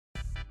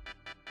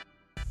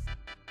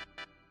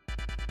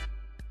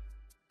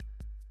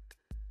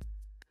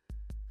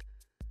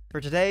For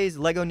today's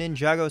Lego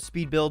Ninjago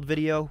speed build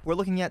video, we're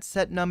looking at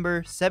set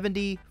number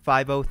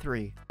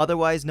 70503,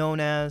 otherwise known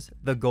as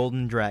the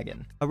Golden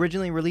Dragon.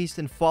 Originally released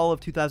in fall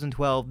of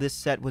 2012, this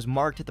set was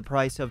marked at the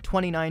price of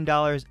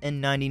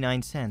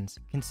 $29.99,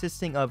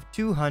 consisting of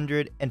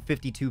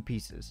 252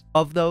 pieces.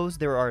 Of those,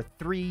 there are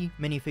 3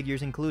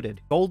 minifigures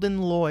included: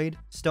 Golden Lloyd,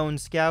 Stone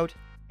Scout,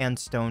 and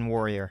Stone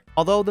Warrior.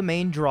 Although the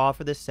main draw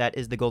for this set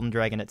is the Golden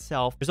Dragon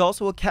itself, there's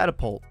also a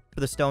catapult for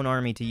the Stone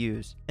Army to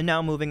use. And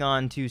now moving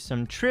on to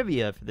some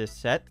trivia for this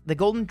set, the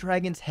Golden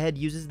Dragon's head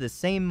uses the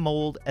same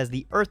mold as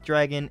the Earth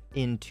Dragon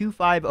in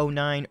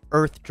 2509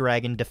 Earth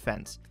Dragon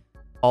Defense.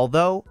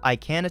 Although I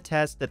can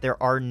attest that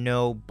there are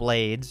no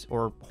blades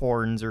or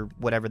horns or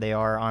whatever they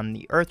are on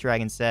the Earth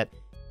Dragon set,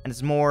 and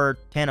it's more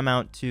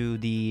tantamount to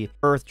the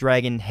Earth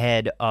Dragon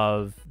head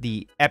of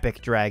the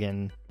Epic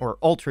Dragon or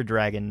Ultra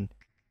Dragon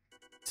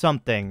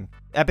something.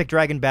 Epic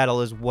Dragon Battle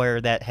is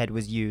where that head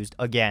was used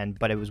again,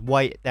 but it was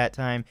white at that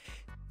time.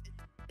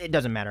 It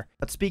doesn't matter.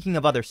 But speaking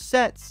of other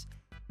sets,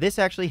 this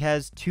actually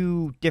has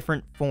 2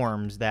 different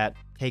forms that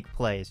take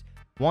place.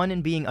 One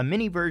in being a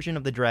mini version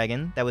of the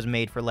dragon that was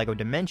made for LEGO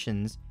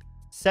Dimensions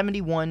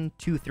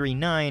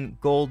 71239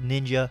 Gold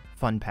Ninja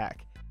Fun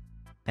Pack.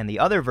 And the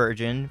other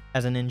version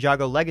as a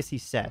Ninjago Legacy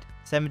set,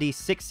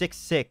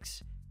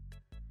 70666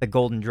 the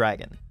Golden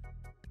Dragon.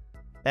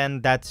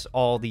 And that's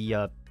all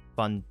the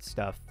fun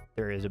stuff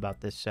there is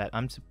about this set.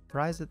 I'm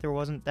surprised that there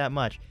wasn't that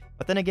much.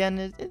 But then again,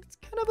 it's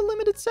kind of a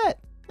limited set.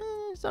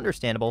 It's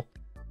understandable.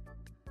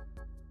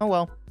 Oh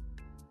well.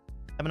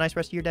 Have a nice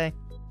rest of your day.